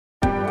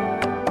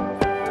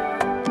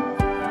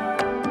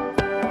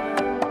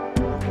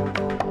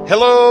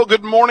Hello,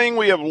 good morning.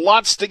 We have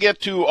lots to get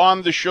to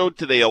on the show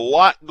today. A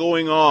lot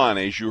going on.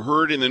 As you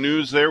heard in the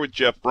news there with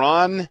Jeff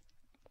Braun,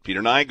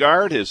 Peter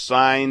Nygard has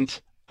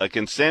signed a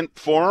consent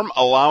form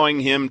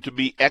allowing him to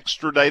be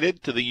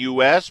extradited to the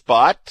U.S.,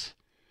 but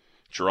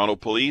Toronto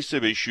police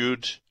have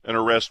issued an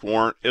arrest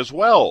warrant as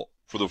well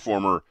for the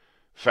former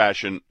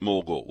fashion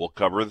mogul. We'll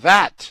cover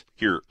that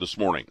here this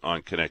morning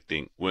on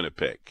Connecting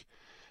Winnipeg.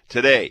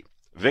 Today,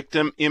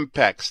 victim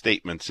impact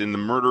statements in the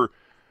murder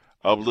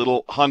of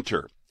Little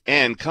Hunter.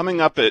 And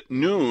coming up at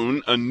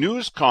noon, a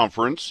news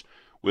conference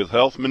with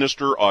Health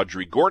Minister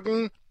Audrey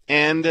Gorton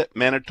and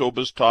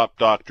Manitoba's top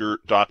doctor,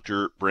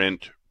 Dr.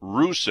 Brent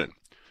Roussin.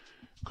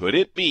 Could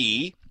it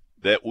be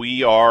that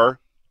we are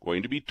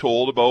going to be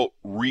told about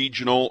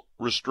regional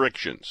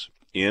restrictions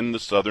in the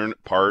southern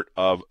part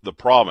of the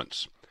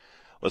province?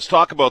 Let's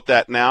talk about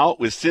that now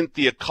with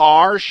Cynthia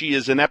Carr. She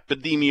is an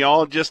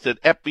epidemiologist at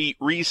Epi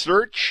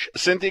Research.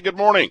 Cynthia, good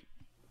morning.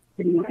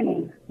 Good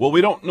morning. Well,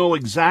 we don't know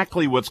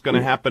exactly what's going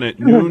to happen at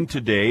noon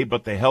today,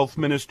 but the health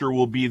minister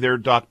will be there.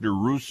 Dr.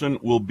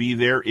 Roussin will be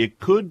there.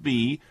 It could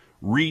be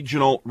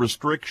regional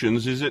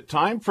restrictions. Is it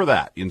time for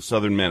that in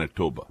southern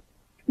Manitoba?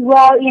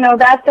 Well,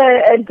 that's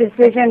a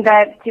decision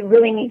that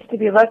really needs to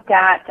be looked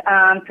at,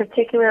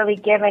 particularly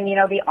given,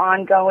 the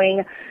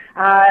ongoing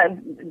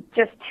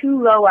just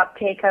too low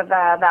uptake of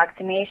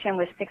vaccination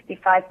with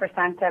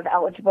 65% of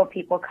eligible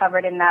people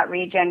covered in that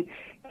region.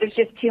 There's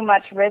just too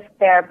much risk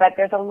there, but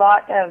there's a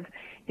lot of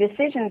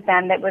decisions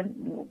then that would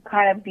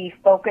kind of be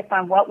focused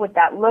on what would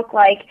that look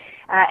like,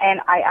 and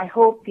I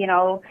hope, an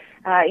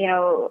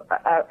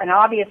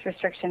obvious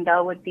restriction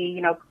though would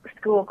be,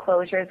 school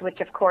closures, which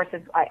of course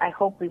is, I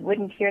hope we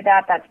wouldn't hear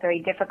that. That's very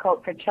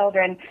difficult for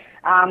children.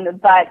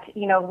 But,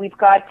 we've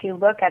got to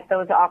look at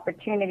those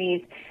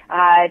opportunities,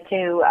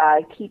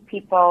 to, keep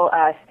people,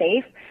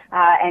 safe,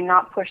 and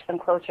not push them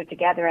closer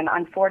together. And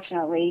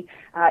unfortunately,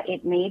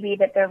 it may be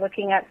that they're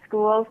looking at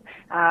schools,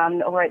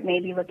 or it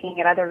may be looking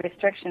at other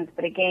restrictions.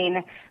 But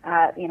again,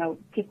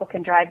 people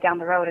can drive down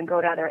the road and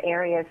go to other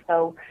areas.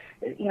 So,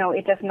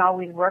 it doesn't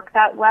always work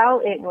that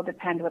well. It will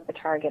depend what the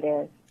target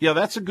is. Yeah,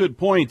 that's a good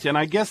point. And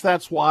I guess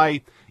that's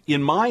why,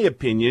 in my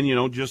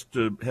opinion, just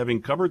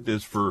having covered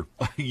this for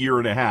a year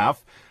and a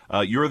half,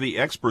 you're the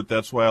expert.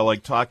 That's why I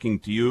like talking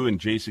to you and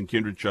Jason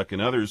Kindrachuk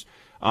and others.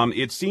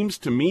 It seems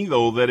to me,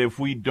 though, that if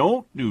we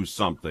don't do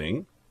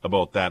something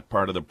about that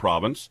part of the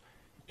province,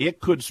 it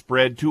could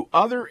spread to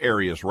other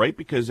areas, right?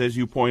 Because as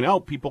you point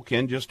out, people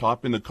can just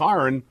hop in the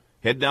car and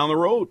head down the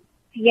road.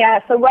 Yeah,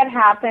 so what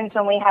happens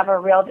when we have a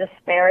real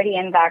disparity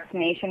in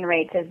vaccination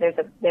rates is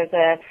there's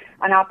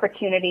an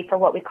opportunity for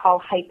what we call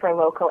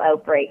hyperlocal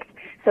outbreaks.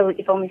 So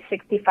if only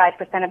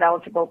 65% of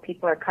eligible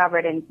people are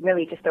covered and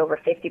really just over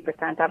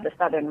 50% of the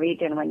southern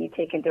region when you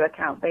take into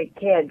account the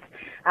kids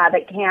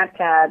that can't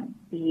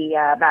be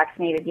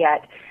vaccinated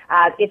yet,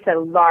 it's a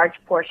large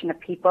portion of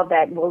people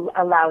that will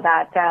allow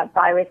that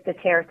virus to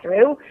tear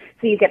through.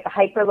 So you get the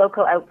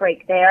hyperlocal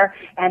outbreak there,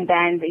 and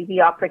then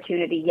the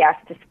opportunity, yes,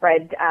 to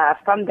spread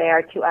from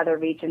there to other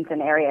regions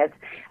and areas,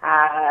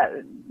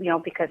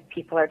 because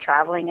people are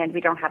traveling and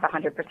we don't have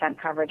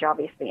 100% coverage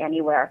obviously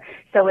anywhere.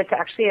 So it's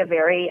actually a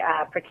very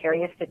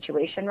precarious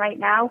situation right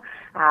now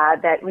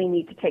that we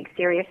need to take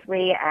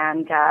seriously.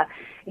 And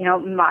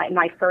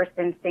my first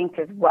instinct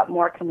is what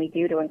more can we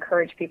do to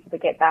encourage people to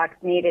get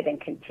vaccinated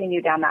and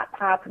continue down that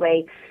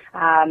pathway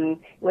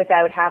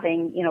without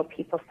having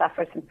people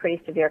suffer some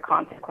pretty severe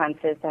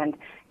consequences. And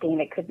again,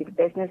 it could be the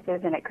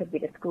businesses and it could be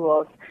the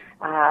schools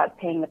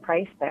paying the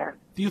price there.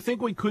 Do you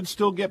think we could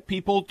still get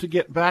people to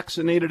get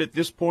vaccinated at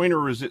this point,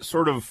 or is it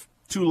sort of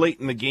too late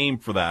in the game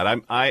for that?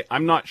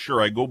 I'm not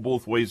sure. I go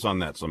both ways on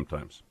that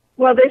sometimes.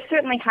 Well, there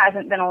certainly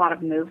hasn't been a lot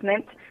of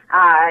movement.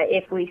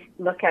 If we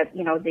look at,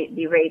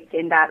 the rates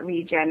in that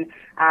region,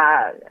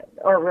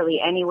 or really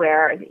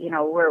anywhere,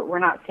 we're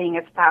not seeing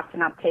as fast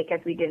an uptake as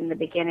we did in the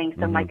beginning.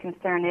 So my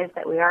concern is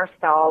that we are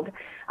stalled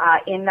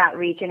in that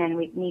region, and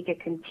we need to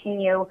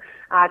continue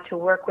to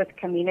work with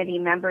community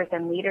members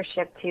and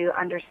leadership to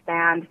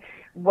understand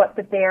what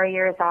the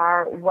barriers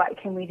are, what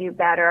can we do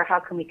better, how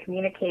can we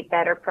communicate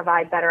better,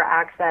 provide better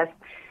access,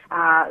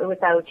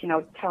 without,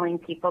 telling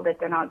people that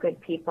they're not good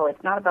people.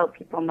 It's not about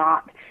people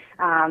not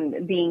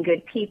being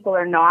good people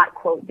or not,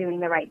 quote, doing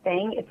the right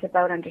thing. It's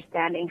about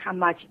understanding how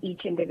much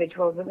each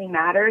individual really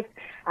matters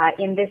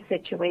in this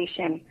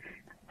situation,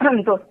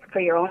 both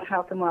for your own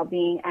health and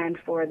well-being and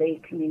for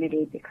the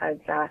community, because,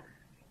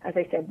 as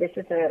I said, this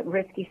is a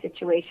risky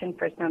situation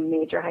for some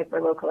major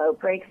hyperlocal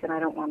outbreaks, and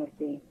I don't want to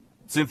see.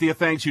 Cynthia,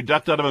 thanks. You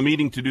ducked out of a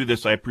meeting to do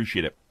this. I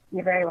appreciate it.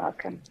 You're very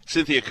welcome.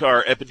 Cynthia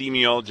Carr,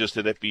 epidemiologist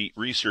at Epi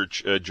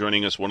Research,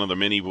 joining us, one of the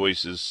many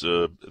voices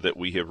that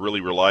we have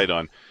really relied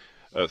on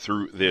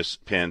through this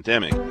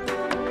pandemic.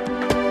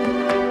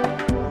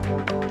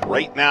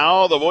 Right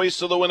now, the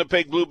voice of the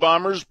Winnipeg Blue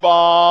Bombers,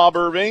 Bob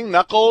Irving.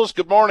 Knuckles,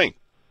 good morning.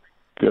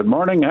 Good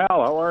morning, Hal.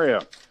 How are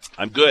you?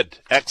 I'm good.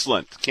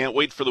 Excellent. Can't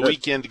wait for the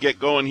weekend to get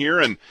going here,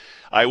 and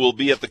I will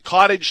be at the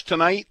Cottage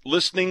tonight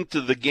listening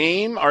to the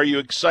game. Are you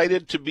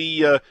excited to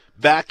be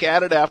back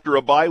at it after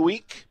a bye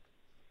week?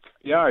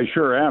 Yeah, I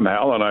sure am,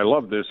 Hal, and I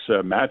love this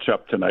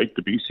matchup tonight.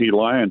 The BC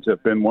Lions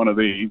have been one of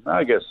the,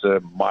 I guess,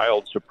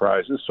 mild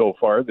surprises so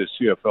far this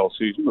CFL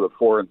season with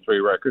a 4-3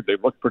 record.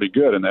 They've looked pretty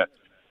good in the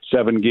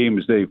 7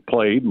 games they've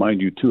played. Mind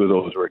you, 2 of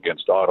those were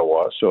against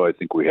Ottawa, so I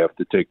think we have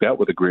to take that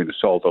with a grain of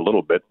salt a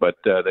little bit. But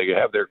they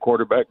have their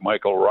quarterback,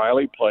 Michael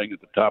Riley, playing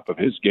at the top of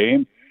his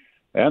game.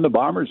 And the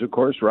Bombers, of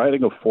course,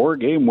 riding a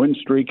 4-game win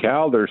streak,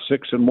 Hal. They're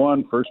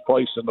 6-1, first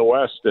place in the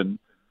West, and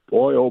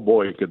boy, oh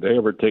boy, could they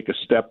ever take a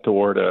step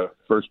toward a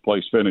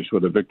first-place finish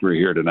with a victory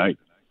here tonight.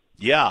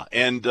 Yeah,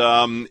 and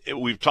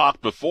we've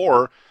talked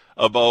before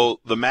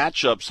about the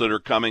matchups that are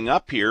coming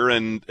up here,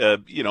 and,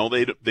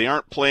 they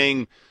aren't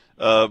playing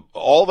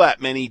all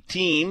that many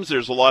teams.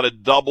 There's a lot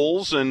of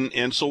doubles,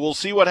 and so we'll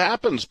see what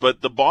happens.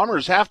 But the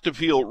Bombers have to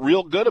feel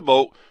real good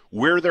about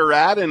where they're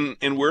at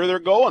and where they're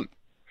going.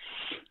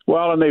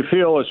 Well, and they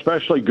feel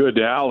especially good,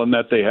 Al, in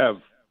that they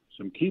have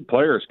some key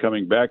players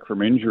coming back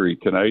from injury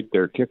tonight.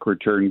 Their kick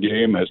return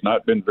game has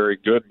not been very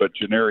good, but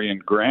Janarian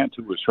Grant,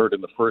 who was hurt in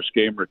the first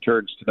game,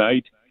 returns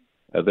tonight.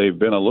 They've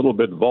been a little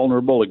bit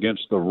vulnerable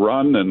against the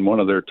run, and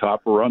one of their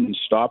top run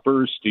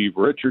stoppers, Steve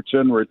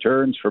Richardson,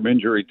 returns from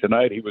injury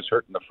tonight. He was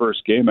hurt in the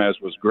first game, as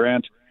was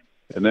Grant.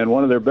 And then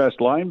one of their best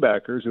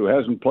linebackers, who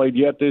hasn't played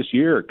yet this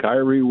year,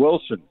 Kyrie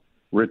Wilson,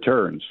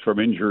 returns from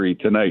injury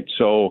tonight.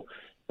 So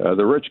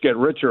the rich get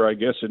richer, I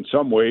guess, in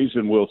some ways,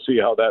 and we'll see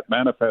how that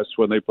manifests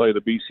when they play the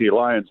BC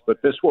Lions.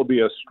 But this will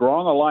be as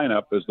strong a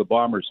lineup as the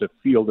Bombers have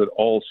fielded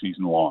all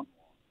season long.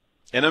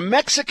 And a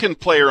Mexican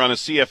player on a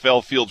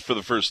CFL field for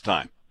the first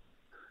time.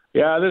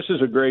 Yeah, this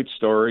is a great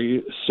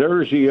story.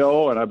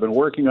 Sergio, and I've been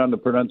working on the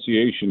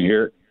pronunciation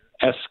here,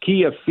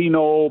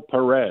 Esquiafino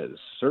Perez.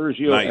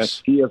 Sergio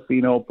Nice.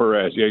 Esquiafino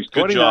Perez. Yeah, he's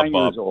 29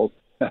 job, years old.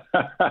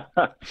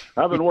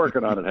 I've been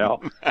working on it,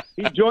 Hal.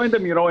 He joined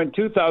them, in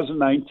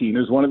 2019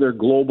 as one of their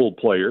global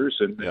players.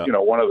 And,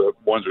 one of the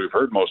ones we've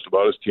heard most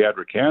about is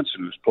Teodric Hansen,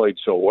 who's played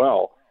so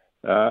well.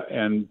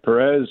 And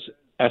Perez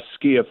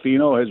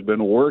Esquiafino has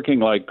been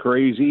working like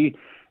crazy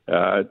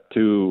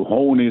to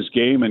hone his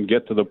game and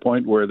get to the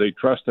point where they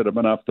trusted him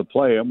enough to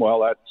play him.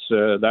 Well,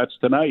 that's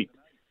tonight.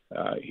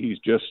 He's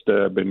just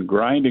been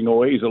grinding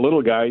away. He's a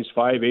little guy. He's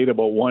 5'8",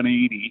 about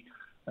 180.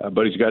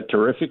 But he's got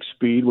terrific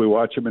speed. We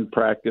watch him in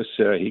practice.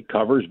 He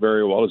covers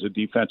very well as a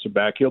defensive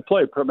back. He'll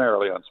play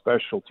primarily on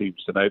special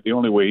teams tonight. The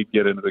only way he'd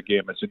get into the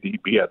game is a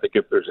DB, I think,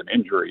 if there's an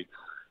injury.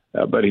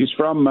 But he's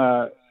from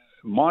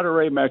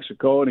Monterrey,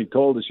 Mexico, and he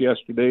told us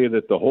yesterday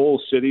that the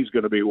whole city's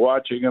going to be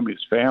watching him.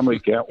 His family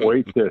can't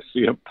wait to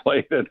see him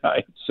play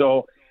tonight.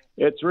 So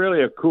it's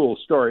really a cool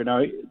story.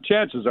 Now,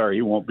 chances are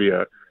he won't be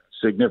a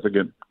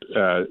significant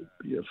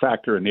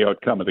factor in the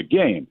outcome of the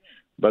game.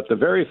 But the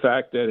very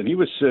fact that, and he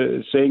was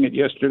saying it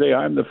yesterday,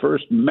 I'm the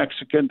first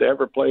Mexican to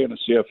ever play in a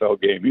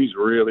CFL game. He's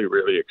really,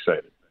 really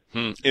excited.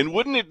 And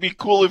wouldn't it be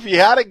cool if he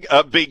had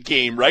a big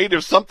game, right?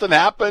 If something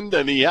happened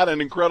and he had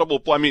an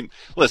incredible play. I mean,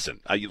 listen,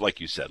 like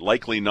you said,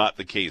 likely not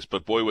the case,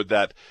 but boy, would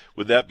that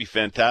be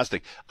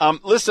fantastic.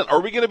 Listen,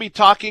 are we going to be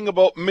talking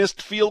about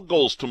missed field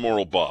goals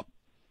tomorrow, Bob?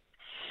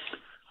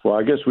 Well,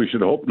 I guess we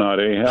should hope not,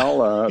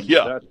 Hal?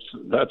 Yeah.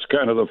 That's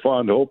kind of the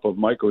fond hope of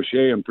Mike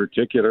O'Shea in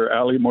particular.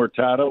 Ali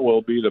Mortada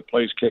will be the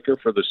place kicker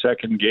for the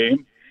second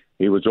game.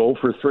 He was 0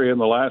 for 3 in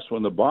the last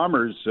one. The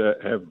Bombers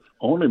have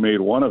only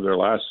made one of their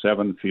last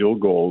 7 field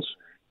goals,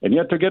 and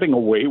yet they're getting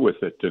away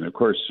with it. And, of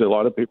course, a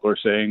lot of people are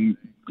saying,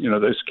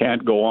 this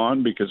can't go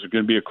on because it's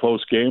going to be a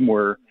close game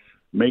where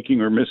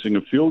making or missing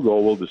a field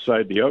goal will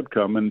decide the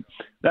outcome. And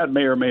that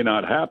may or may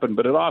not happen,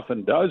 but it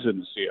often does in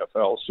the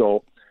CFL.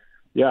 So,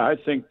 yeah, I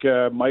think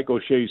Mike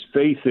O'Shea's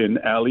faith in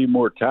Ali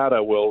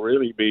Mortada will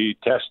really be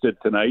tested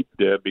tonight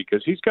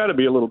because he's got to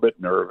be a little bit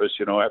nervous,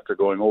 after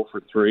going 0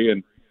 for 3.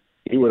 And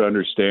he would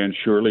understand,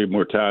 surely,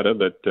 Mortada,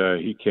 that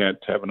he can't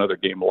have another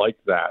game like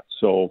that.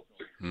 So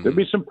there'll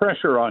be some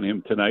pressure on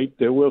him tonight.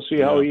 We'll see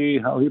how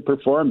he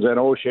performs. And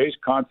O'Shea's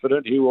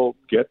confident he will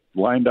get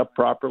lined up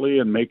properly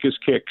and make his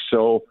kick.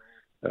 So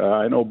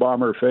I know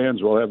Bomber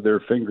fans will have their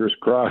fingers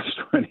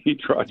crossed when he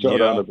trots out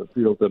onto the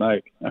field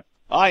tonight.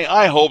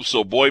 I hope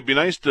so, boy. It'd be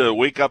nice to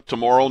wake up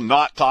tomorrow,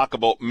 not talk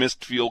about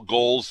missed field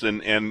goals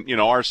and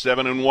our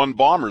 7-1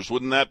 Bombers.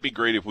 Wouldn't that be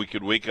great if we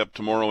could wake up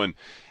tomorrow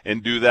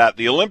and do that?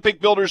 The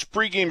Olympic Builders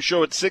pregame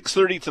show at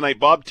 6:30 tonight.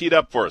 Bob, teed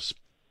up for us.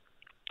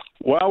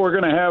 Well, we're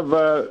going to have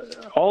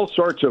all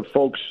sorts of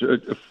folks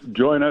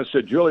join us.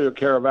 Julio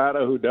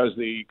Caravata, who does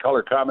the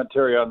color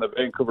commentary on the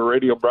Vancouver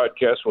radio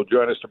broadcast, will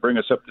join us to bring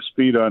us up to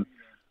speed on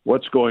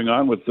what's going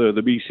on with the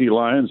BC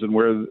Lions and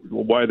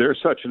why they're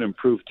such an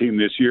improved team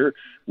this year.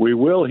 We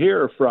will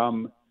hear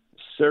from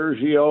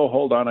Sergio,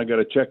 hold on, I got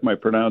to check my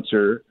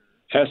pronouncer,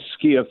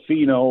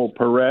 Esquiafino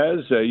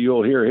Perez.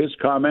 You'll hear his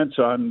comments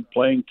on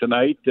playing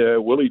tonight.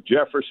 Willie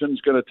Jefferson's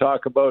going to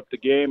talk about the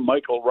game.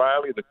 Michael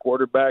Riley, the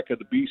quarterback of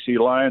the BC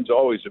Lions,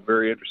 always a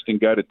very interesting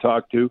guy to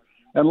talk to.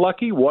 And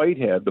Lucky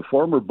Whitehead, the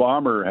former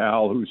Bomber,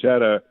 Hal, who's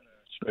had a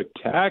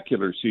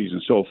spectacular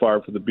season so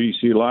far for the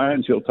BC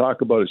Lions. He'll talk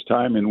about his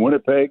time in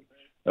Winnipeg,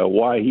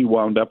 why he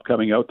wound up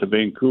coming out to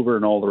Vancouver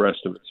and all the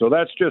rest of it. So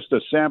that's just a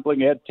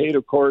sampling. Ed Tate,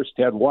 of course,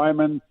 Ted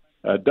Wyman,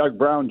 Doug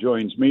Brown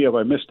joins me. Have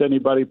I missed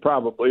anybody?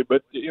 Probably.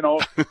 But,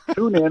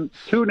 tune in,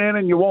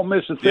 and you won't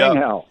miss a thing,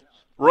 Hal.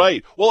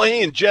 Right. Well,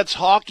 hey, and Jets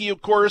hockey,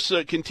 of course,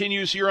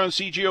 continues here on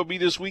CJOB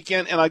this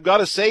weekend. And I've got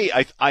to say,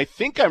 I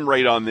think I'm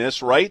right on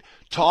this, right?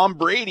 Tom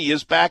Brady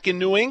is back in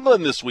New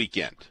England this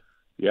weekend.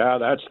 Yeah,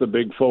 that's the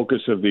big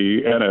focus of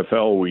the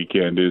NFL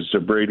weekend is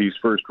Brady's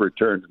first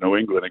return to New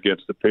England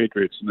against the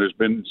Patriots. And there's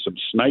been some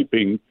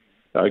sniping,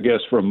 I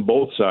guess, from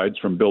both sides,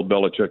 from Bill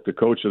Belichick, the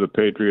coach of the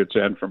Patriots,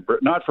 and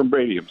not from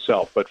Brady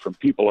himself, but from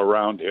people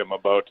around him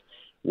about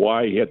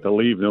why he had to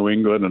leave New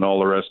England and all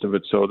the rest of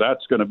it. So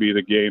that's going to be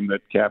the game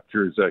that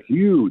captures a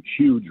huge,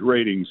 huge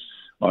ratings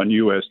on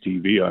US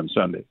TV on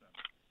Sunday.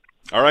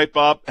 All right,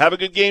 Bob. Have a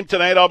good game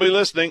tonight. I'll be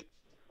listening.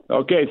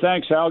 Okay,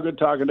 thanks, Hal. Good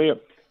talking to you.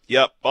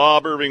 Yep,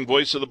 Bob Irving,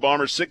 voice of the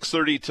Bombers,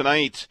 6:30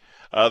 tonight,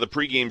 the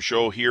pregame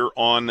show here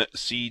on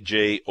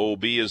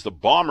CJOB as the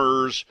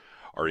Bombers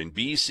are in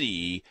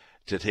BC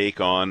to take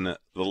on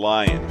the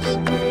Lions.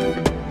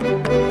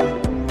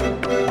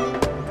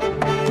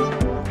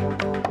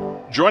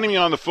 Joining me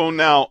on the phone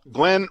now,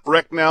 Glenn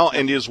Recknell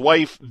and his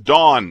wife,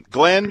 Dawn.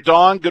 Glenn,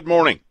 Dawn, good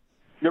morning.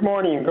 Good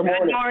morning. Good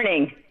morning. Good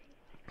morning.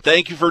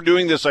 Thank you for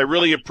doing this. I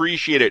really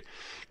appreciate it.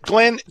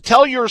 Glenn,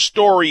 tell your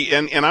story,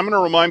 and I'm going to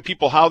remind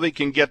people how they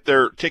can get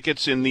their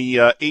tickets in the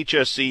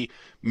HSC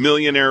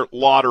Millionaire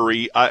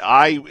Lottery.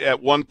 I at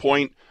one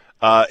point,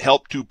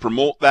 helped to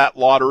promote that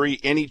lottery.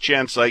 Any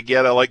chance I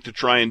get, I like to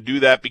try and do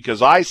that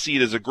because I see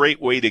it as a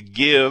great way to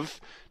give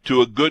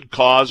to a good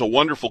cause, a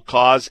wonderful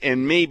cause,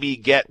 and maybe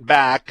get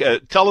back.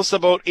 Tell us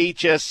about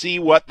HSC,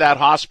 what that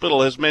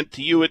hospital has meant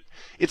to you. It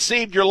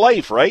saved your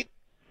life, right?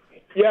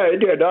 Yeah, it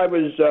did. I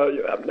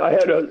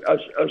had a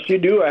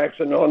Sea-Doo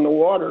accident on the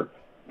water.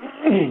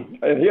 I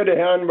hit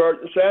a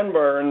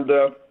sandbar and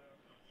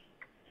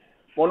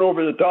went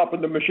over the top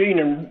of the machine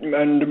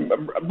and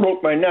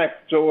broke my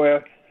neck. So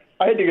I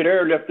had to get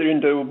airlifted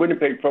into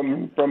Winnipeg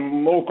from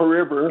Mocha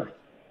River,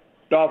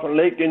 Dauphin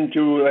Lake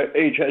into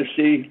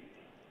HSC.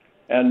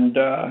 And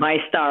My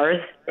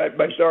Stars.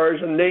 My Stars,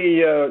 and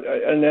they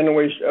and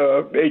anyways,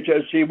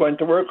 HSC went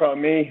to work on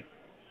me,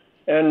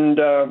 and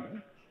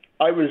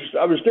I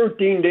was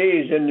 13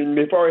 days, and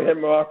before I had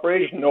my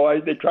operation,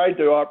 they tried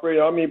to operate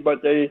on me,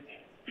 but I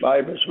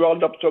was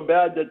swelled up so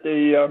bad that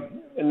they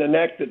in the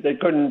neck that they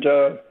couldn't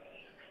get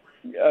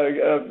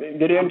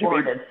into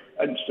me,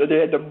 and so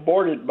they had to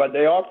abort it. But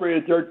they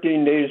operated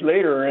 13 days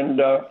later,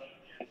 and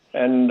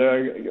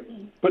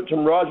put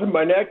some rods in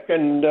my neck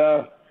and.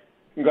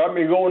 Got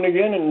me going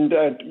again, and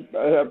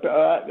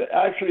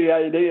actually,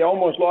 they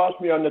almost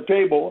lost me on the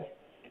table,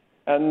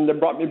 and they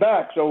brought me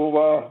back.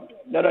 So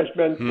then I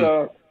spent 6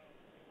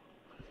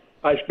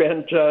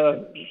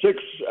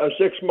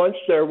 months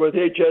there with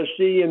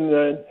HSC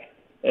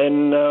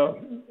in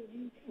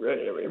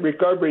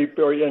recovery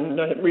and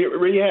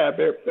rehab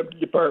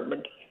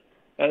department,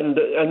 and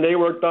they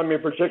worked on me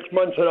for 6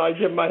 months, and I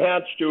give my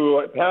hat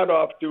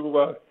off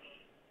to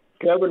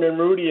Kevin and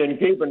Rudy and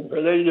Keepin,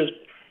 for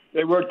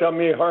they worked on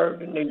me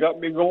hard, and they got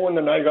me going,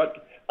 and I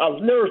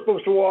was never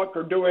supposed to walk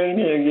or do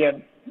anything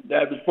again.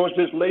 I was supposed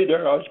to just lay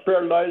there. I was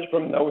paralyzed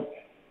from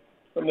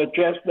the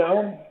chest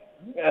down,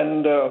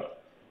 and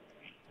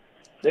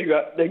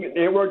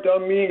they worked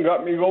on me and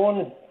got me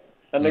going,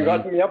 and they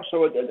got me up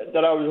so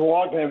that I was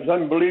walking. It was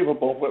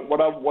unbelievable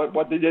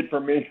what they did for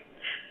me.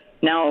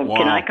 Now,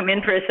 Can I come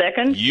in for a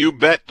second? You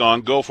bet,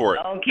 Don. Go for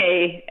it.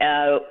 Okay.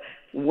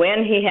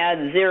 When he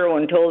had zero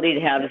and told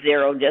he'd have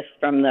zero just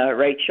from the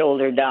right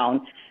shoulder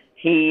down,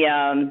 he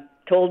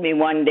told me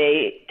one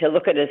day to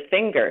look at his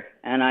finger,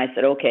 and I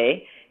said,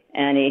 okay.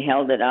 And he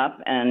held it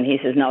up, and he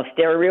says, now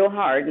stare real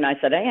hard. And I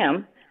said, I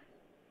am.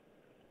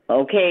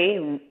 Okay,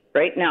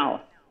 right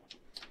now.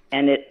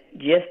 And it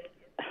just,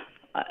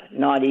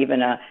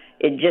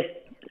 it just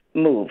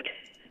moved.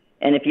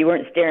 And if you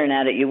weren't staring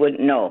at it, you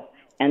wouldn't know.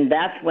 And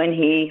that's when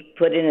he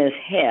put in his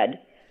head,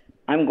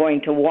 I'm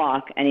going to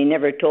walk, and he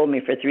never told me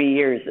for 3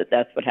 years that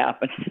that's what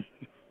happened.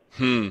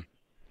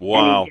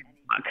 Wow.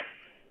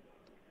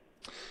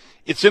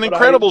 It's an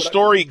incredible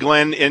story,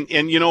 Glenn, and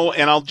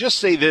I'll just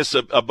say this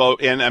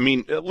about, and I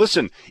mean,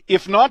 listen,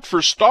 if not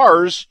for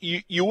Stars,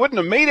 you wouldn't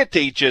have made it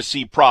to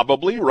HSC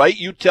probably, right?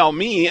 You tell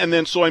me, and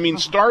then, so I mean,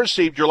 Stars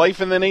saved your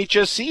life, and then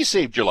HSC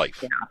saved your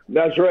life. Yeah,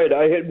 that's right.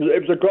 It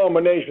was a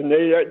combination.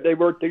 They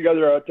worked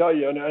together, I'll tell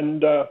you,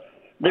 and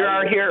they're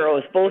our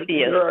heroes, both of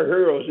you. They're our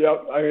heroes,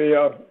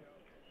 yeah.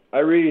 I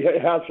really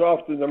hats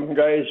off to them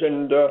guys,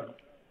 and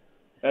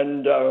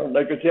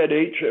like I said,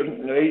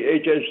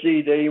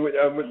 HSC, they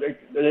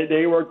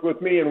worked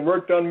with me and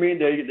worked on me.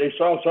 They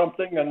saw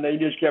something, and they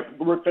just kept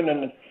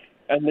working,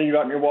 and they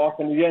got me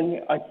walking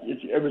again.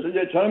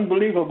 It's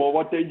unbelievable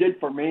what they did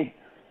for me,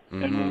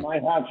 and my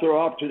hats are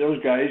off to those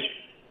guys.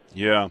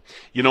 Yeah,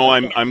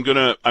 I'm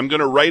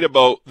gonna write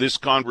about this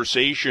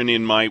conversation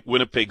in my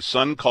Winnipeg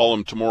Sun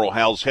column tomorrow.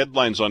 Hal's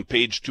headlines on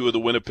page 2 of the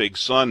Winnipeg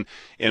Sun,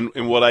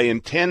 and what I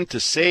intend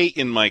to say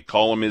in my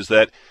column is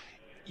that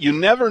you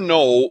never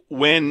know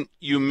when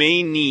you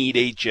may need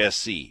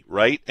HSC,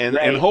 right? And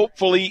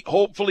hopefully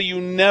you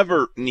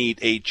never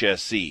need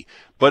HSC.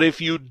 But if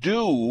you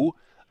do,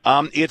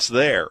 It's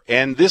there.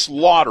 And this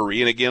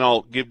lottery, and again,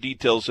 I'll give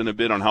details in a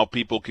bit on how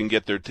people can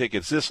get their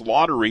tickets. This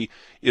lottery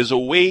is a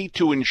way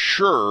to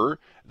ensure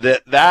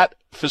that that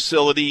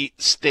facility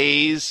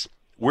stays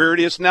where it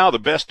is now, the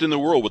best in the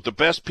world, with the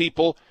best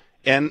people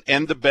and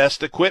the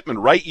best equipment,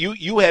 right?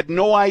 You had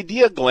no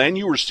idea, Glenn,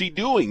 you were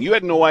doing. You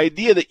had no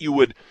idea that you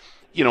would,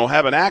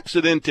 have an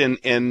accident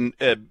and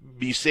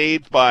be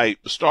saved by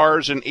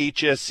Stars and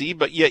HSC,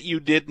 but yet you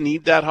did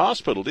need that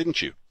hospital,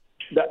 didn't you?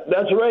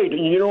 That's right.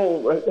 And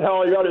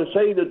Hal, I got to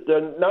say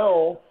that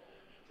now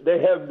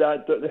they have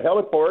the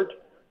heliport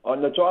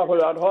on the top of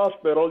that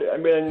hospital. I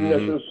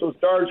mean, so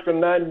Stars can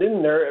land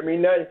in there. I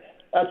mean,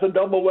 that's a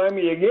double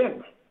whammy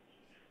again.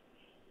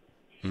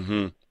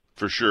 Mm-hmm.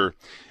 For sure.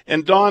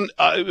 And Don,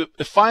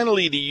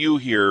 finally to you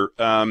here,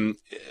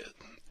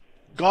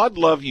 God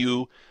love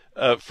you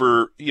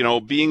for,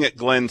 being at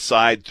Glenn's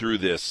side through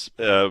this.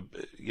 I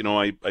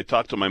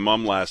talked to my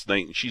mom last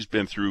night, and she's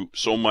been through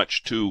so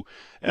much too.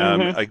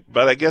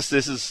 But I guess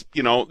this is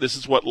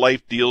what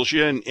life deals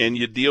you, and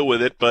you deal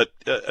with it. But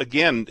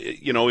again,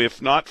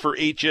 if not for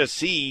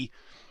HSC,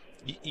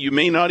 you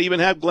may not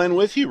even have Glenn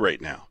with you right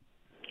now.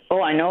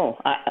 Oh, I know.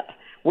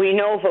 We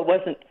know if it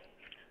wasn't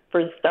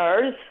for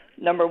Stars,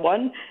 number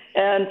one,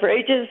 and for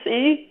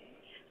HSC,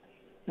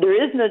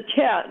 there isn't a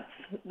chance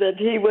that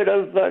he would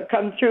have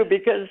come through,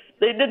 because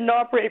they didn't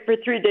operate for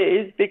 3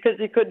 days because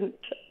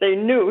they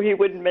knew he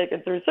wouldn't make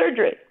it through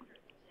surgery.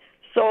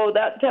 So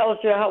that tells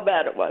you how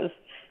bad it was.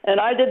 And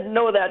I didn't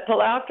know that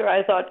till after.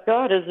 I thought,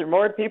 God, is there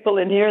more people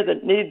in here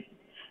that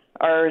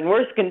are in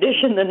worse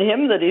condition than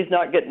him that he's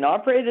not getting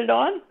operated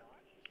on?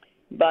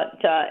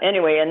 But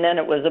anyway, and then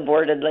it was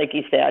aborted, like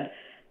he said.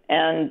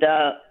 And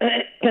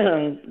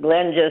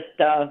Glenn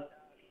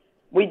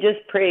we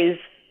just praised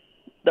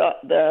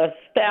the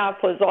staff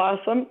was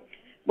awesome.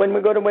 When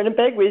we go to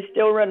Winnipeg, we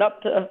still run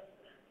up to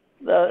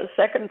the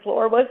second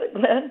floor, was it,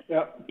 Glenn?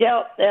 Yeah.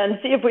 Yeah, and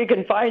see if we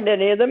can find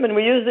any of them, and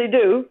we usually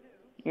do.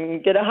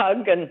 And get a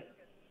hug, and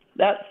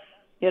that's,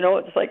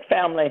 it's like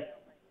family.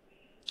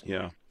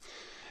 Yeah.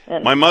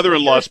 And my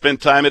mother-in-law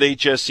spent time at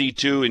HSC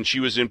too, and she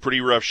was in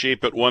pretty rough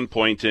shape at one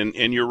point.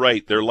 And you're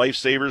right, they're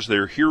lifesavers,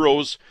 they're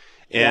heroes,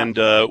 and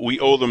we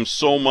owe them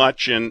so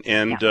much.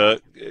 And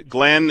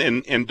Glenn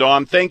and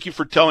Don, thank you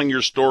for telling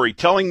your story.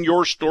 Telling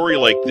your story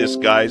like this,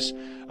 guys,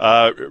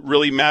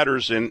 really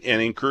matters and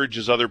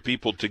encourages other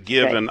people to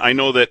give. Right. And I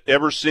know that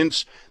ever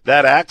since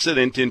that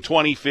accident in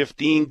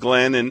 2015,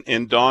 Glenn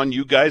and Don,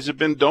 you guys have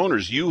been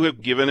donors. You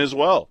have given as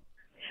well.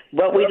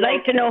 Well, we'd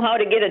like to know how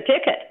to get a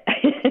ticket.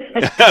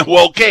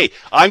 Well, okay,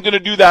 I'm going to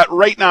do that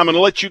right now. I'm going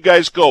to let you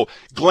guys go.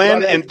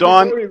 Glenn and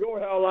Don, before you go,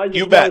 Hal, I just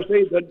you bet.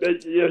 Say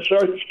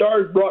that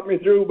Stars brought me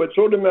through, but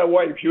so did my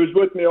wife. She was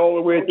with me all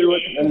the way through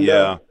it. And,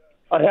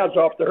 hats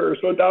off to her.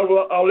 So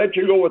I'll let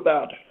you go with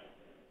that.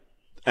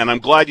 And I'm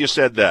glad you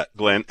said that,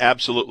 Glenn.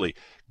 Absolutely.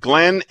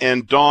 Glenn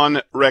and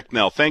Don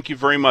Recknell, thank you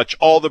very much.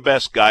 All the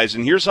best, guys.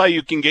 And here's how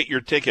you can get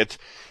your ticket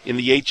in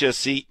the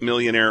HSC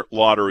Millionaire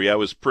Lottery. I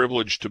was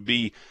privileged to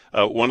be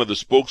one of the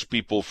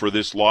spokespeople for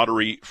this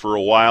lottery for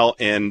a while,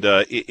 and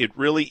it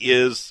really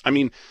is,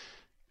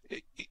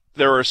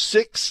 there are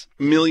 6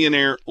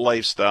 millionaire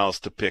lifestyles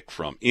to pick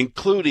from,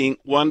 including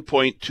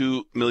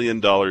 $1.2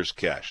 million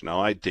cash.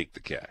 Now, I'd take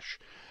the cash.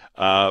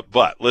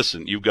 But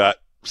listen, you've got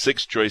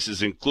 6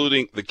 choices,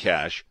 including the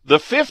cash. The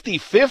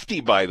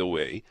 50-50, by the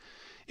way,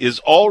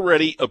 is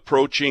already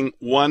approaching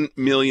 $1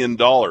 million.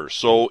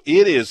 So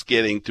it is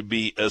getting to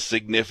be a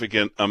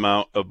significant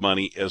amount of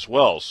money as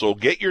well. So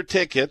get your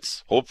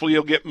tickets. Hopefully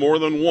you'll get more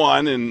than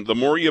one, and the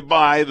more you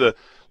buy, the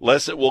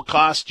less it will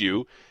cost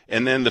you.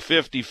 And then the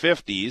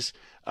 50-50s,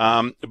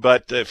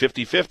 but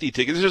 50-50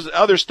 tickets. There's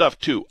other stuff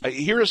too.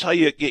 Here's how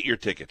you get your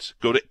tickets.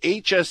 Go to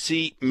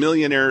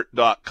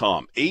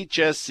hscmillionaire.com,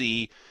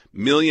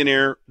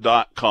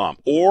 hscmillionaire.com,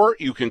 or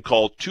you can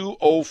call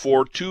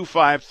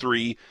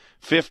 204-253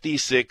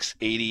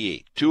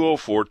 5688,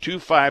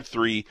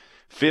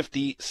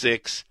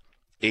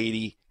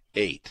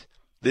 204-253-5688.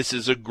 This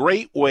is a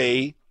great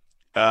way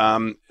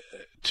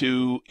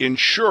to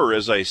ensure,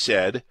 as I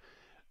said,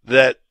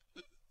 that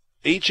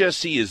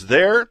HSC is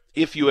there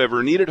if you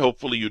ever need it.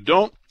 Hopefully you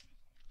don't.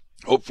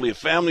 Hopefully a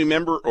family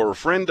member or a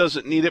friend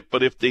doesn't need it,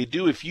 but if they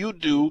do, if you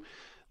do,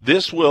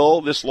 this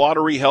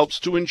lottery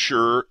helps to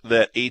ensure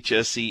that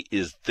HSC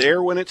is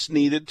there when it's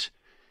needed,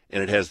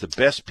 and it has the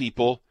best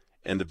people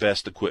and the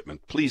best equipment.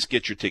 Please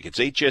get your tickets.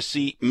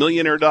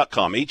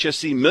 hscmillionaire.com.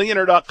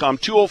 hscmillionaire.com,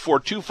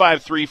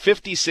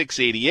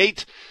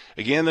 204-253-5688.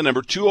 Again, the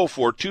number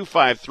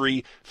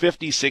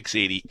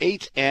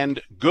 204-253-5688.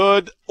 And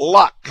good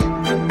luck.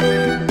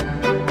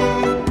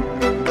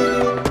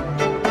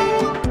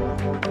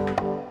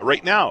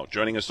 Right now,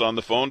 joining us on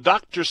the phone,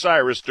 Dr.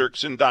 Cyrus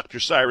Dirksen,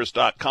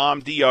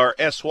 drcyrus.com,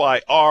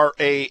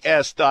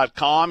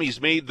 DRSYRAS.com.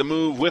 He's made the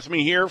move with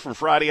me here from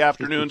Friday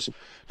afternoons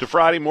to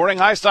Friday morning.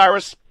 Hi,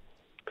 Cyrus.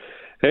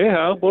 Hey,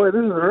 Hal. Boy,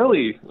 this is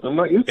early. I'm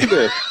not used to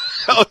this.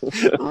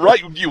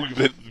 Right,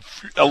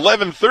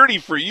 11:30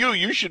 for you.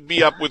 You should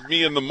be up with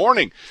me in the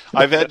morning.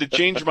 I've had to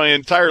change my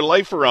entire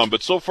life around,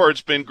 but so far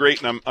it's been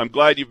great, and I'm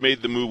glad you've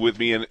made the move with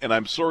me. And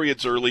I'm sorry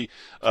it's early,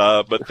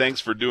 but thanks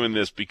for doing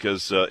this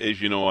because,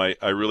 as you know,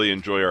 I really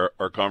enjoy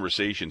our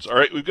conversations. All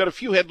right, we've got a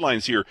few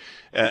headlines here,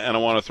 and I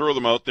want to throw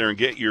them out there and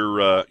get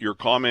your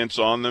comments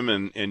on them.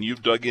 And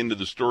you've dug into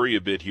the story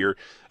a bit here.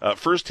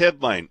 First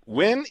headline: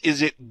 when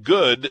is it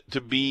good to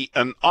be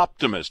an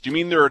optimist? You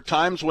mean there are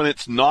times when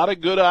it's not a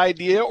good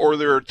idea, or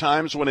there are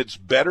times when it's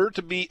better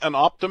to be an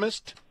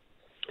optimist?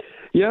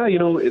 Yeah,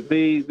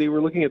 they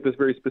were looking at this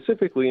very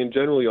specifically, and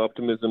generally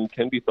optimism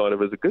can be thought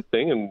of as a good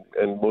thing,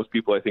 and most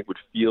people, I think, would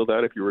feel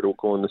that if you were to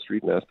go on the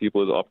street and ask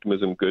people, is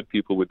optimism good?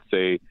 People would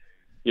say,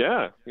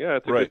 yeah,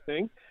 it's a good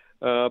thing.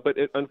 But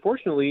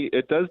unfortunately,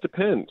 it does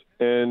depend.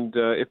 And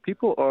if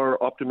people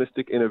are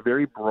optimistic in a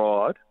very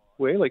broad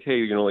way, like,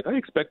 hey, I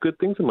expect good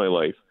things in my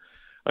life,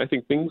 I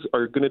think things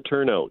are going to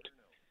turn out,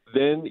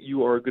 then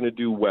you are going to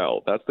do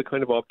well. That's the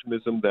kind of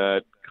optimism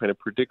that kind of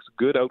predicts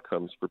good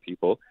outcomes for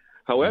people.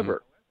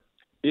 However,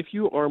 if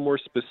you are more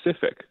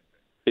specific,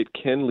 it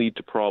can lead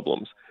to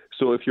problems.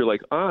 So if you're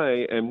like,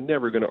 I am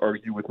never going to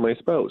argue with my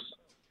spouse,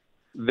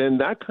 then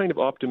that kind of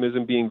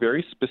optimism, being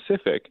very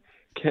specific,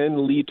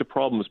 can lead to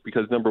problems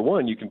because, number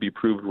one, you can be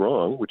proved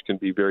wrong, which can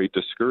be very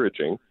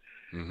discouraging.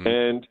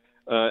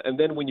 And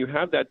then when you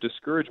have that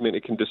discouragement,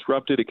 it can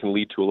disrupt it. It can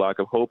lead to a lack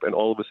of hope, and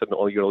all of a sudden,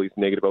 you get all these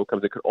negative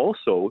outcomes. It could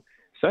also,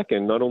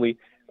 second, not only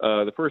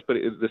the first, but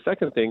the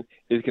second thing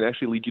is it can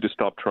actually lead you to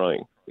stop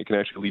trying. It can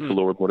actually lead to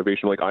lower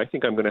motivation. Like, I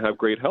think I'm going to have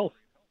great health.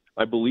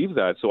 I believe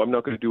that, so I'm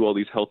not going to do all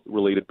these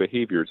health-related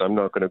behaviors. I'm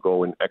not going to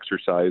go and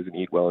exercise and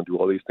eat well and do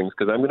all these things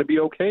because I'm going to be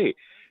okay.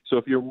 So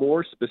if you're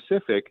more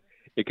specific,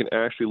 it can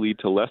actually lead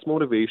to less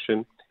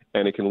motivation,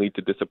 and it can lead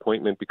to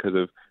disappointment because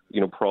of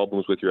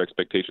problems with your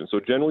expectations. So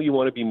generally, you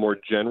want to be more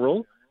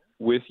general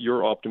with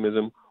your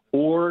optimism,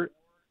 or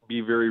be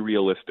very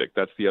realistic.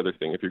 That's the other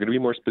thing. If you're going to be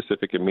more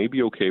specific, it may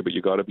be okay, but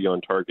you got to be on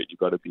target. You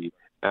got to be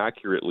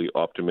accurately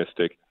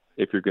optimistic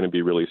if you're going to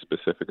be really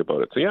specific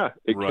about it. So yeah,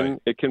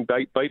 it can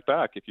bite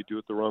back if you do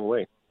it the wrong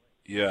way.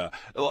 Yeah.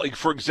 Like,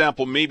 for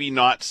example, maybe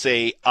not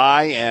say,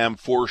 I am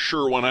for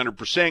sure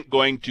 100%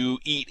 going to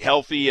eat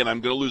healthy and I'm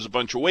going to lose a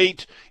bunch of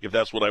weight if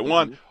that's what I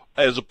want,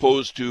 as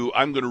opposed to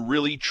I'm going to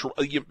really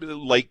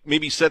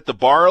maybe set the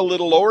bar a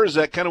little lower. Is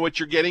that kind of what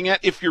you're getting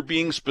at if you're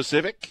being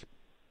specific?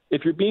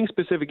 If you're being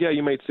specific, yeah,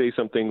 you might say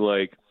something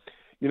like,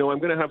 I'm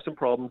going to have some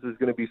problems. There's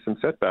going to be some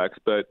setbacks,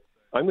 but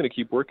I'm going to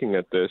keep working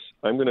at this.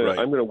 I'm going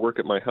to work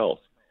at my health,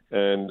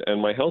 and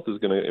my health is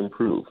going to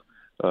improve.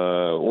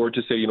 Or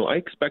to say, I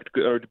expect,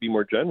 or to be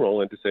more general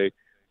and to say,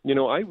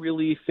 I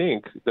really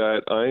think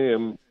that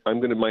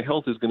my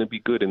health is going to be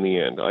good in the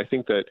end. I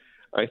think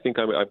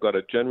I've got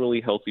a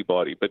generally healthy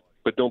body,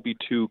 but don't be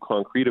too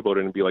concrete about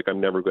it and be like, I'm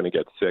never going to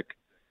get sick.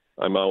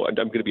 I'm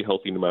going to be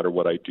healthy no matter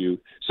what I do.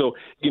 So,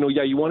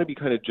 you want to be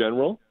kind of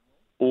general,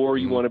 or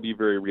you want to be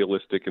very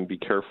realistic and be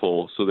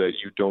careful so that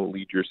you don't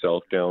lead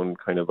yourself down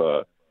kind of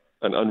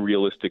an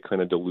unrealistic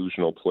kind of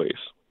delusional place.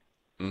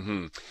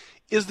 Mm-hmm.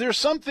 Is there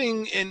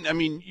something, and I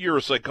mean, you're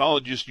a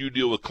psychologist, you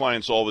deal with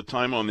clients all the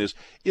time on this.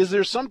 Is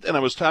there something, and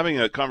I was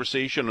having a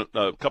conversation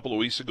a couple of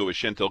weeks ago with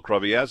Chantal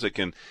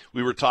Kraviazik, and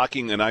we were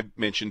talking, and I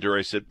mentioned to her,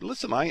 I said,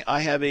 listen,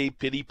 I have a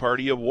pity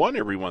party of one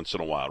every once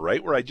in a while,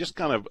 right? Where I just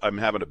I'm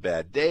having a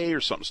bad day,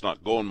 or something's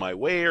not going my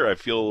way, or I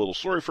feel a little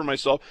sorry for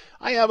myself.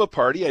 I have a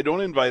party. I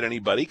don't invite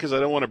anybody because I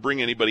don't want to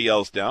bring anybody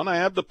else down. I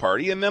have the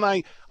party, and then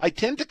I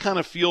tend to kind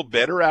of feel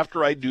better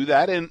after I do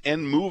that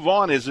and move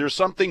on. Is there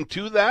something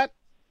to that?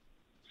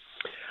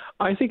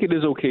 I think it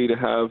is okay to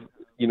have,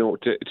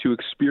 to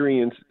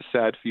experience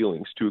sad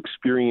feelings, to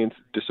experience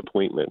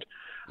disappointment.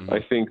 I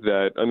think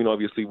that,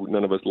 obviously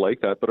none of us like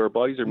that, but our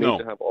bodies are made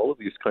to have all of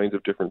these kinds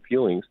of different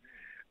feelings.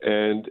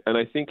 And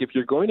I think if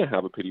you're going to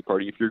have a pity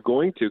party, if you're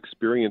going to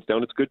experience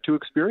down, it's good to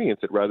experience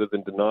it rather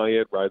than deny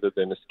it, rather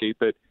than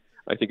escape it.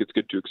 I think it's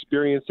good to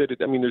experience it.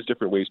 There's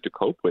different ways to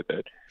cope with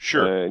it.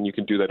 Sure. And you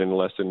can do that in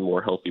less and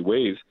more healthy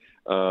ways.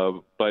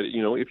 But,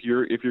 if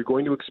you're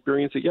going to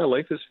experience it,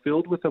 life is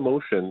filled with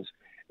emotions.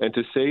 And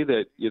to say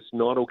that it's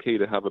not okay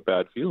to have a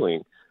bad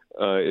feeling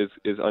is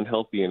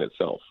unhealthy in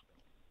itself.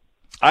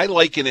 I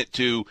liken it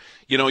to,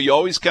 you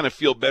always kind of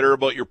feel better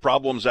about your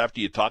problems after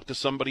you talk to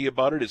somebody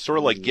about it. It's sort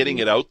of like getting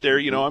it out there.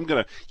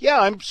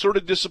 I'm sort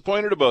of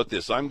disappointed about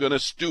this. I'm going to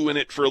stew in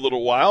it for a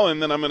little while,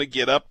 and then I'm going to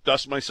get up,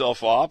 dust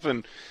myself off,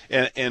 and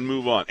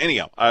move on.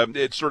 Anyhow,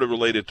 it's sort of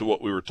related to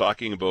what we were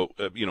talking about,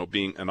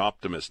 being an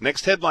optimist.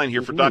 Next headline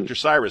here for Dr.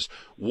 Cyrus: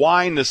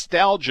 why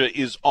nostalgia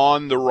is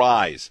on the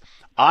rise.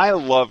 I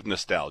love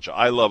nostalgia.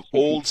 I love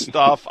old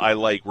stuff. I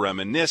like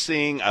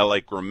reminiscing. I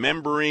like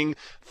remembering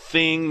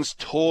things,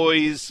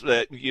 toys,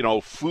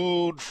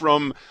 food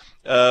from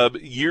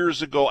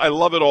years ago. I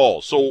love it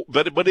all. So,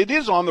 but it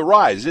is on the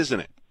rise, isn't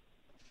it?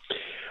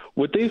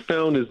 What they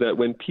found is that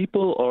when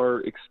people are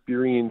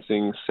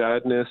experiencing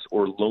sadness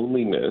or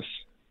loneliness,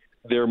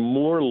 they're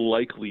more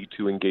likely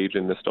to engage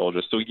in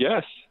nostalgia. So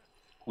yes,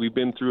 we've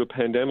been through a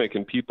pandemic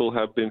and people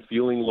have been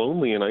feeling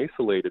lonely and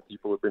isolated.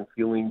 People have been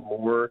feeling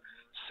more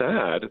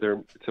sad.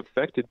 It's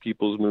affected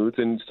people's moods,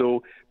 and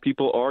so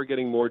people are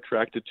getting more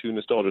attracted to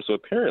nostalgia. So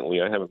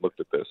apparently, I haven't looked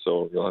at this,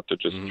 so you'll have to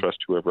just trust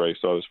whoever I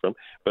saw this from.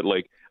 But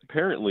like,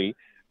 apparently,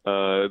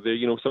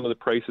 some of the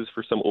prices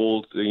for some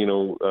old,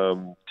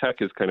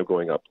 tech is kind of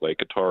going up, like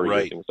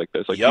Atari and things like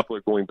this. Like people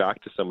are going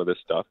back to some of this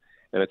stuff,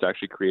 and it's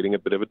actually creating a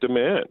bit of a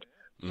demand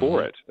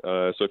for it.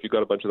 So if you've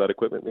got a bunch of that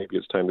equipment, maybe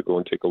it's time to go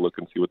and take a look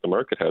and see what the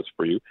market has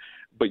for you.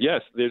 But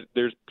yes,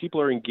 there's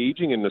people are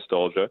engaging in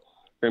nostalgia.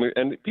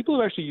 And people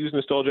have actually used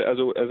nostalgia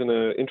as an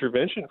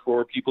intervention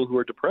for people who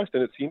are depressed,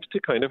 and it seems to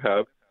kind of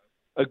have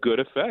a good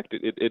effect.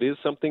 It is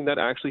something that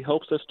actually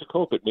helps us to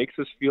cope. It makes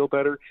us feel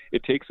better.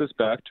 It takes us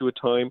back to a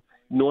time.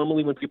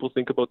 Normally, when people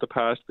think about the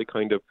past, they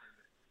kind of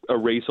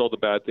erase all the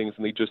bad things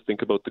and they just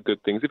think about the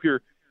good things. If you're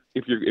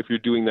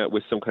doing that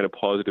with some kind of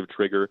positive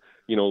trigger,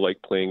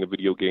 like playing a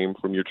video game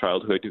from your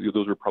childhood,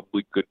 those were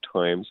probably good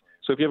times.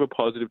 So if you have a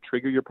positive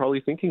trigger, you're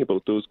probably thinking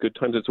about those good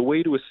times. It's a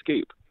way to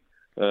escape.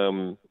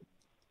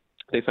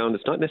 They found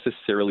it's not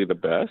necessarily the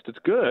best. It's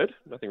good.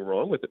 Nothing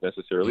wrong with it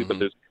necessarily, but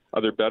there's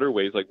other better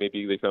ways. Like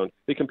maybe they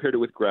compared it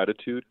with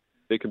gratitude.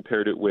 They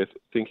compared it with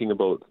thinking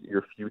about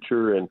your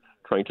future and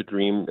trying to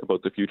dream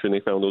about the future, and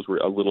they found those were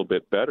a little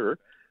bit better.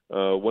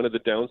 One of the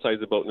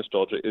downsides about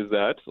nostalgia is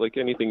that, like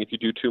anything, if you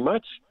do too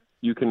much,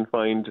 you can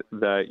find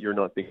that you're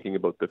not thinking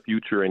about the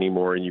future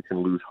anymore, and you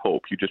can lose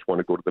hope. You just want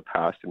to go to the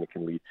past, and it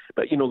can lead.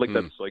 But,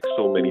 that's like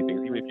so many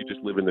things. Even if you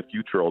just live in the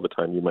future all the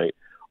time, you might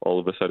all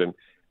of a sudden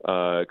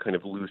kind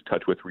of lose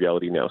touch with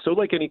reality now. So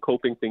like any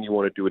coping thing, you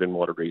want to do it in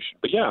moderation.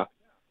 But yeah,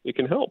 it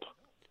can help.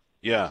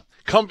 Yeah.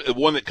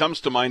 One that comes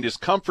to mind is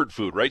comfort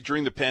food, right?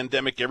 During the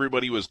pandemic,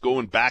 everybody was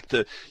going back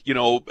to,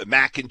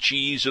 mac and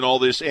cheese and all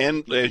this.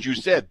 And as you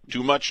said,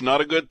 too much,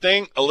 not a good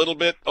thing. A little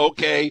bit,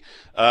 okay.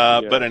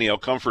 But anyhow,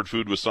 comfort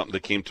food was something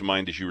that came to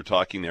mind as you were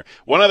talking there.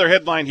 One other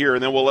headline here,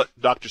 and then we'll let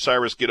Dr.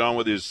 Cyrus get on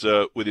with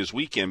his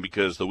weekend,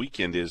 because the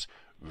weekend is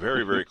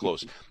very, very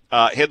close.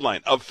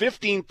 Headline, of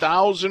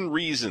 15,000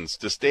 reasons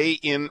to stay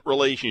in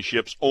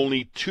relationships,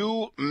 only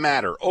 2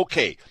 matter.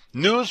 Okay,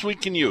 news we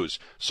can use.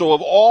 So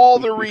of all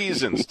the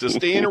reasons to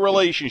stay in a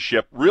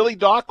relationship, really,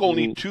 Doc,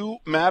 only 2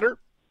 matter?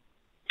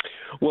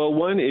 Well,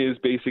 one is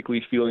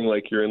basically feeling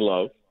like you're in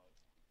love.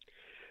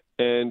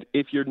 And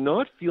if you're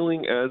not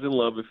feeling as in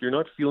love, if you're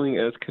not feeling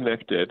as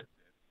connected,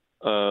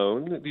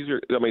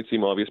 that might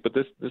seem obvious, but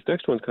this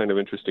next one's kind of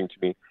interesting to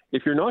me.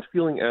 If you're not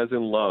feeling as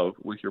in love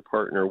with your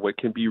partner, what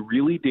can be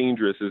really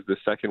dangerous is the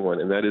second one,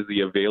 and that is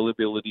the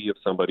availability of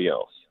somebody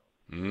else.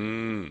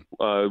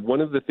 One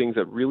of the things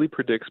that really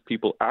predicts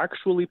people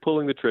actually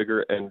pulling the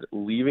trigger and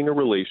leaving a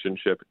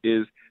relationship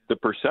is the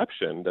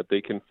perception that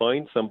they can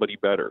find somebody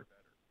better.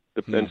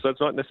 And so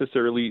that's not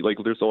necessarily, like,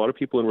 there's a lot of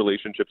people in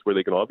relationships where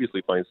they can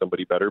obviously find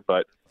somebody better,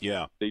 but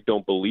they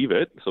don't believe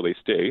it, so they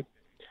stay.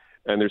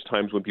 And there's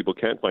times when people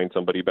can't find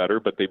somebody better,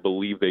 but they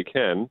believe they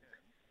can,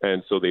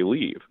 and so they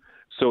leave.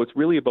 So it's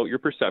really about your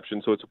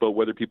perception. So it's about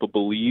whether people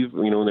believe,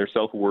 in their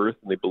self-worth,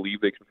 and they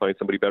believe they can find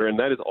somebody better. And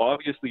that is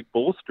obviously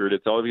bolstered.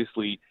 It's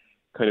obviously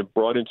kind of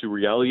brought into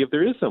reality if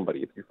there is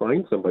somebody. If you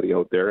find somebody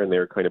out there and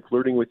they're kind of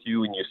flirting with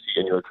you, and you see,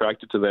 and you're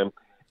attracted to them,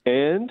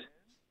 and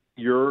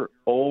you're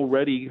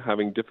already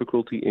having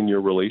difficulty in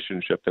your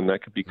relationship, then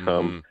that could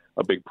become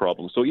a big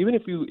problem. So even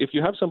if you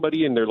have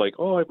somebody and they're like,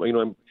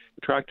 I'm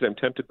attracted, I'm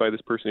tempted by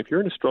this person, if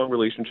you're in a strong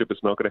relationship,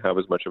 it's not going to have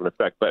as much of an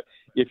effect. But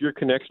if your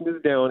connection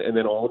is down and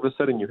then all of a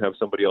sudden you have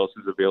somebody else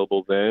who's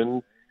available,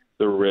 then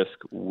the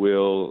risk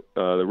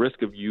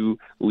of you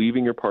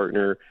leaving your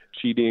partner,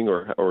 cheating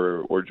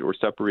or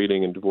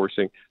separating and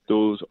divorcing,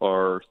 those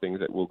are things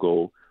that will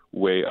go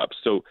way up.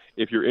 So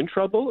if you're in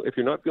trouble, if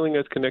you're not feeling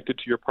as connected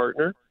to your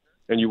partner,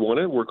 and you want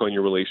to work on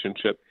your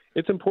relationship,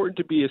 it's important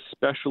to be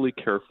especially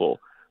careful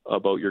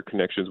about your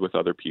connections with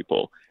other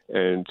people,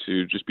 and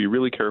to just be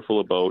really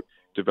careful about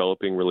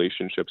developing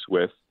relationships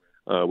with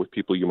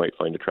people you might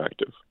find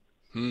attractive.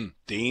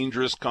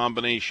 Dangerous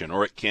combination,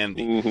 or it can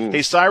be.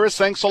 Hey, Cyrus,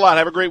 thanks a lot.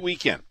 Have a great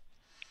weekend.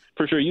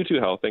 For sure. You too,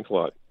 Hal. Thanks a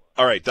lot.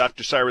 All right,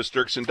 Dr. Cyrus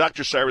Dirksen,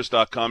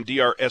 drcyrus.com,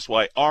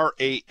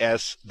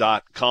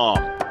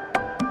 DRSYRAS.com.